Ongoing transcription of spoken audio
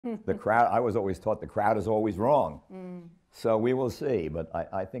The crowd, I was always taught the crowd is always wrong. So we will see, but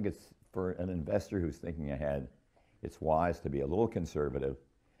I think it's, for an investor who's thinking ahead, it's wise to be a little conservative.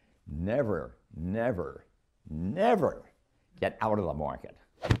 Never, never, never get out of the market.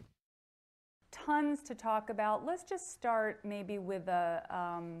 Tons to talk about. Let's just start maybe with a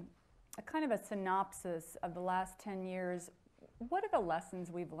kind of a synopsis of the last 10 years. What are the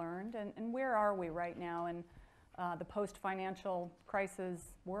lessons we've learned, and where are we right now in the post-financial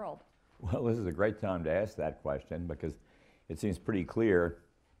crisis world? Well, this is a great time to ask that question, because it seems pretty clear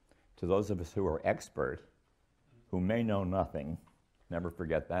to those of us who are expert, who may know nothing, never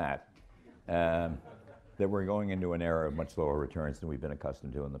forget that, that we're going into an era of much lower returns than we've been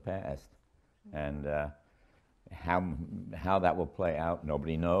accustomed to in the past. And how that will play out,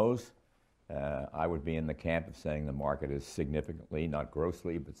 nobody knows. I would be in the camp of saying the market is significantly, not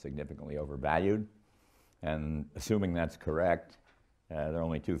grossly, but significantly overvalued. And assuming that's correct, there are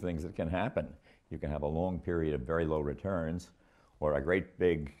only two things that can happen. You can have a long period of very low returns, or a great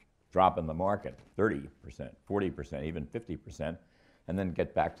big drop in the market, 30%, 40%, even 50%, and then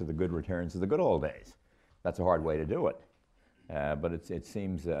get back to the good returns of the good old days. That's a hard way to do it. But it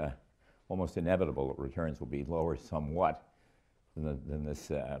seems almost inevitable that returns will be lower somewhat than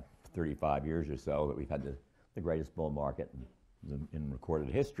this 35 years or so that we've had the greatest bull market in recorded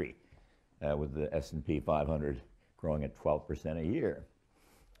history, with the S&P 500 growing at 12% a year,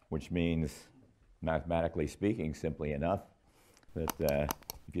 which means, mathematically speaking, simply enough, that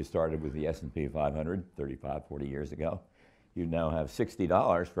if you started with the S&P 500 35, 40 years ago, you now have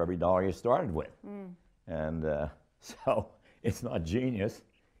 $60 for every dollar you started with. And so it's not genius,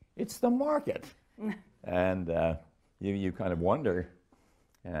 it's the market. And you kind of wonder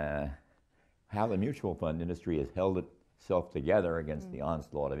how the mutual fund industry has held itself together against the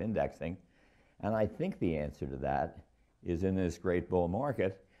onslaught of indexing. And I think the answer to that is, in this great bull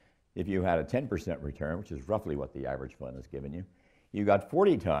market, if you had a 10% return, which is roughly what the average fund has given you, you got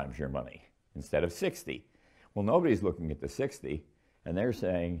 40 times your money instead of 60. Well, nobody's looking at the 60, and they're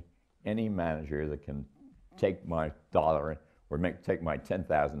saying any manager that can take my dollar or take my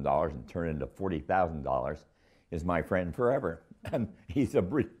 $10,000 and turn it into $40,000 is my friend forever. And he's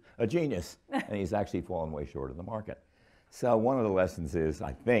a genius, and he's actually fallen way short of the market. So one of the lessons is,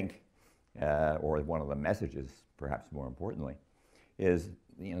 I think, or one of the messages, perhaps more importantly, is,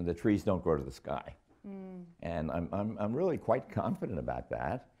 you know, the trees don't grow to the sky. And I'm really quite confident about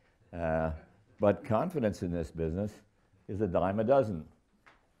that. But confidence in this business is a dime a dozen.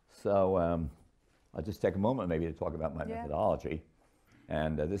 So I'll just take a moment maybe to talk about my methodology.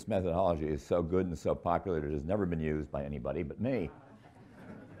 And this methodology is so good and so popular that it has never been used by anybody but me.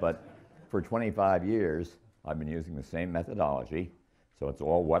 But for 25 years, I've been using the same methodology. So it's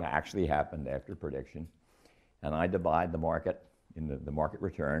all what actually happened after prediction. And I divide the market, the market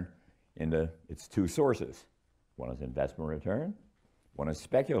return, into its two sources. One is investment return, one is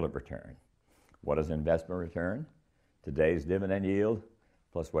speculative return. What is investment return? Today's dividend yield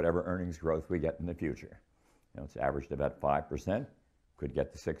plus whatever earnings growth we get in the future. You know, it's averaged about 5%, could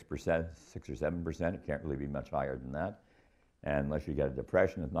get to 6%, 6 or 7%. It can't really be much higher than that. And unless you get a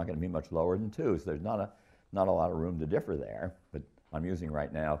depression, it's not going to be much lower than 2. So there's not a lot of room to differ there. But I'm using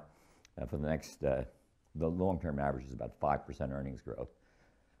right now, for the next, the long-term average is about 5% earnings growth.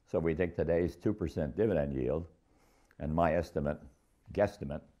 So we take today's 2% dividend yield, and my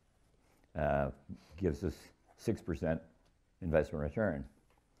guesstimate, gives us 6% investment return.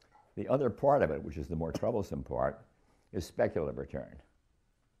 The other part of it, which is the more troublesome part, is speculative return.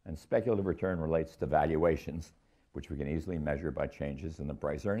 And speculative return relates to valuations, which we can easily measure by changes in the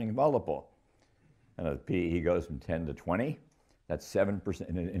price-earning multiple. And if the PE goes from 10 to 20, that's 7%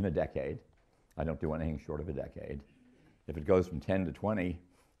 in a decade. I don't do anything short of a decade. If it goes from 10 to 20,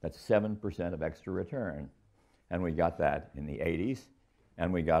 that's 7% of extra return. And we got that in the 80s,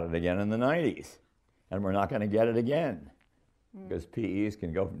 and we got it again in the 90s. And we're not going to get it again, because PEs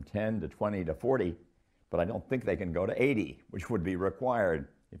can go from 10 to 20 to 40, but I don't think they can go to 80, which would be required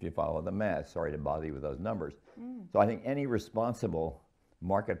if you follow the math. Sorry to bother you with those numbers. So I think any responsible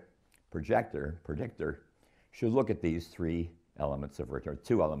market predictor should look at these three elements of return,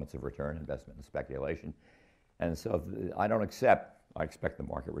 two elements of return, investment and speculation. And so I expect the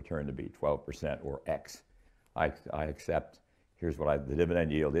market return to be 12% or X. I accept, here's what the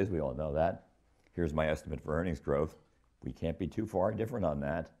dividend yield is, we all know that. Here's my estimate for earnings growth. We can't be too far different on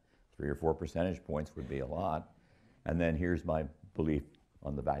that. 3 or 4 percentage points would be a lot. And then here's my belief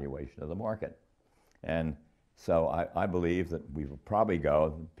on the valuation of the market. And so I believe that we will probably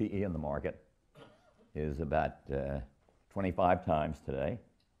go, the PE in the market is about 25 times today.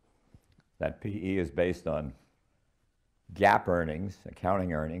 That PE is based on GAAP earnings,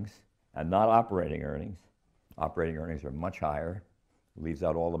 accounting earnings, and not operating earnings. Operating earnings are much higher, leaves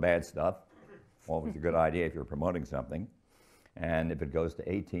out all the bad stuff. Always a good idea if you're promoting something. And if it goes to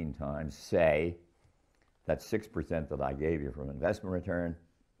 18 times, say, that 6% that I gave you from investment return,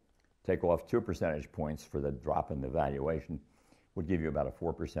 take off 2 percentage points for the drop in the valuation, would give you about a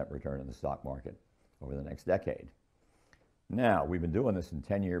 4% return in the stock market over the next decade. Now, we've been doing this in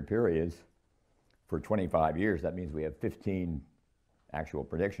 10-year periods for 25 years. That means we have 15 actual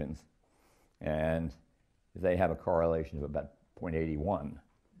predictions, and they have a correlation of about 0.81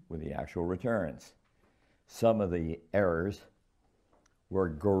 with the actual returns. Some of the errors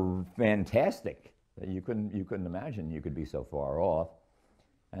were fantastic. You couldn't imagine you could be so far off.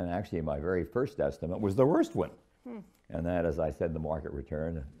 And actually, my very first estimate was the worst one. And that, as I said, the market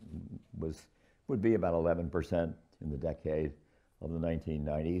return would be about 11% in the decade of the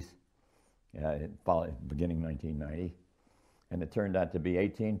 1990s, beginning 1990. And it turned out to be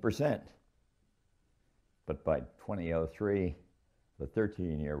 18%. But by 2003, the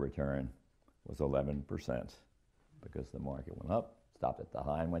 13-year return was 11% because the market went up, stopped at the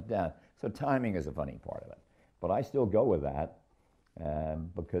high, and went down. So timing is a funny part of it. But I still go with that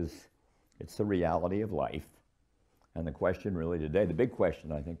because it's the reality of life. And the question really today, the big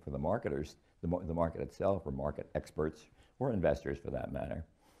question I think for the marketers, the market itself, or market experts, or investors for that matter,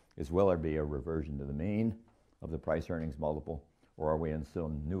 is will there be a reversion to the mean of the price-earnings multiple, or are we in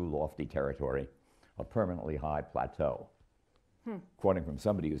some new lofty territory, a permanently high plateau? Quoting from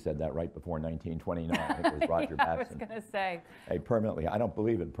somebody who said that right before 1929, I think it was Roger yeah, Babson. I was going to say. I don't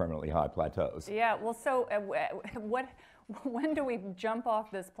believe in permanently high plateaus. Yeah, well, so when do we jump off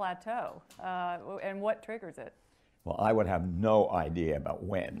this plateau, and what triggers it? Well, I would have no idea about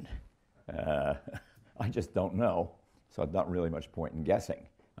when. I just don't know, so not really much point in guessing.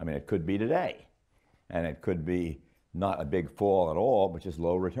 I mean, it could be today, and it could be not a big fall at all, but just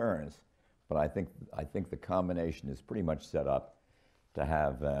low returns. But I think the combination is pretty much set up to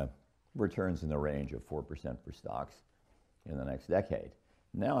have returns in the range of 4% for stocks in the next decade.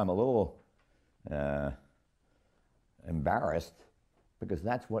 Now I'm a little embarrassed because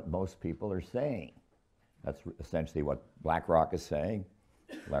that's what most people are saying. That's essentially what BlackRock is saying,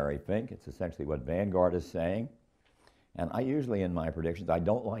 Larry Fink. It's essentially what Vanguard is saying. And I usually, in my predictions, I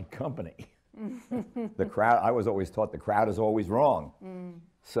don't like company. The crowd, I was always taught the crowd is always wrong.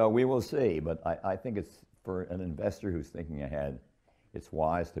 So we will see. But I think it's, for an investor who's thinking ahead, it's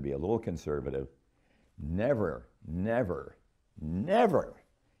wise to be a little conservative. Never, never, never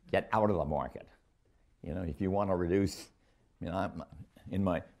get out of the market. You know, if you want to reduce, you know,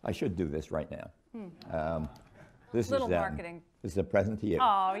 I should do this right now. This little marketing. This is a present to you.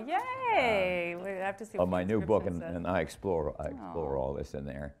 Oh, yay! We have to see what my new book, and I explore all this in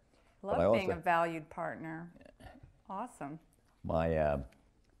there. Love being a valued partner. Awesome.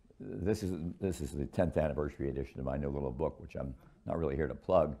 This is the 10th anniversary edition of my new little book, which I'm not really here to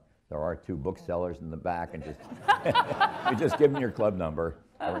plug. There are 2 booksellers in the back, and you just give them your club number.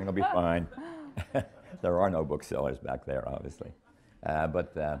 Everything will be fine. There are no booksellers back there, obviously,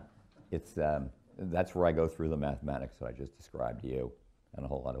 but that's where I go through the mathematics that I just described to you, and a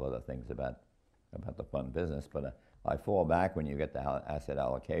whole lot of other things about the fund business. But I fall back when you get to asset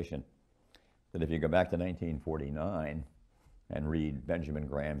allocation, that if you go back to 1949 and read Benjamin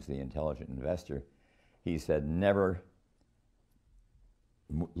Graham's The Intelligent Investor, he said never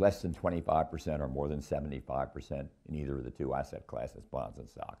less than 25% or more than 75% in either of the 2 asset classes, bonds and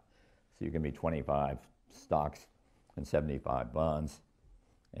stocks. So you can be 25 stocks and 75 bonds,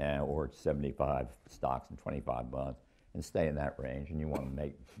 or 75 stocks and 25 bonds, and stay in that range. And you want to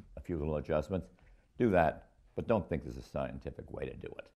make a few little adjustments, do that, but don't think there's a scientific way to do it.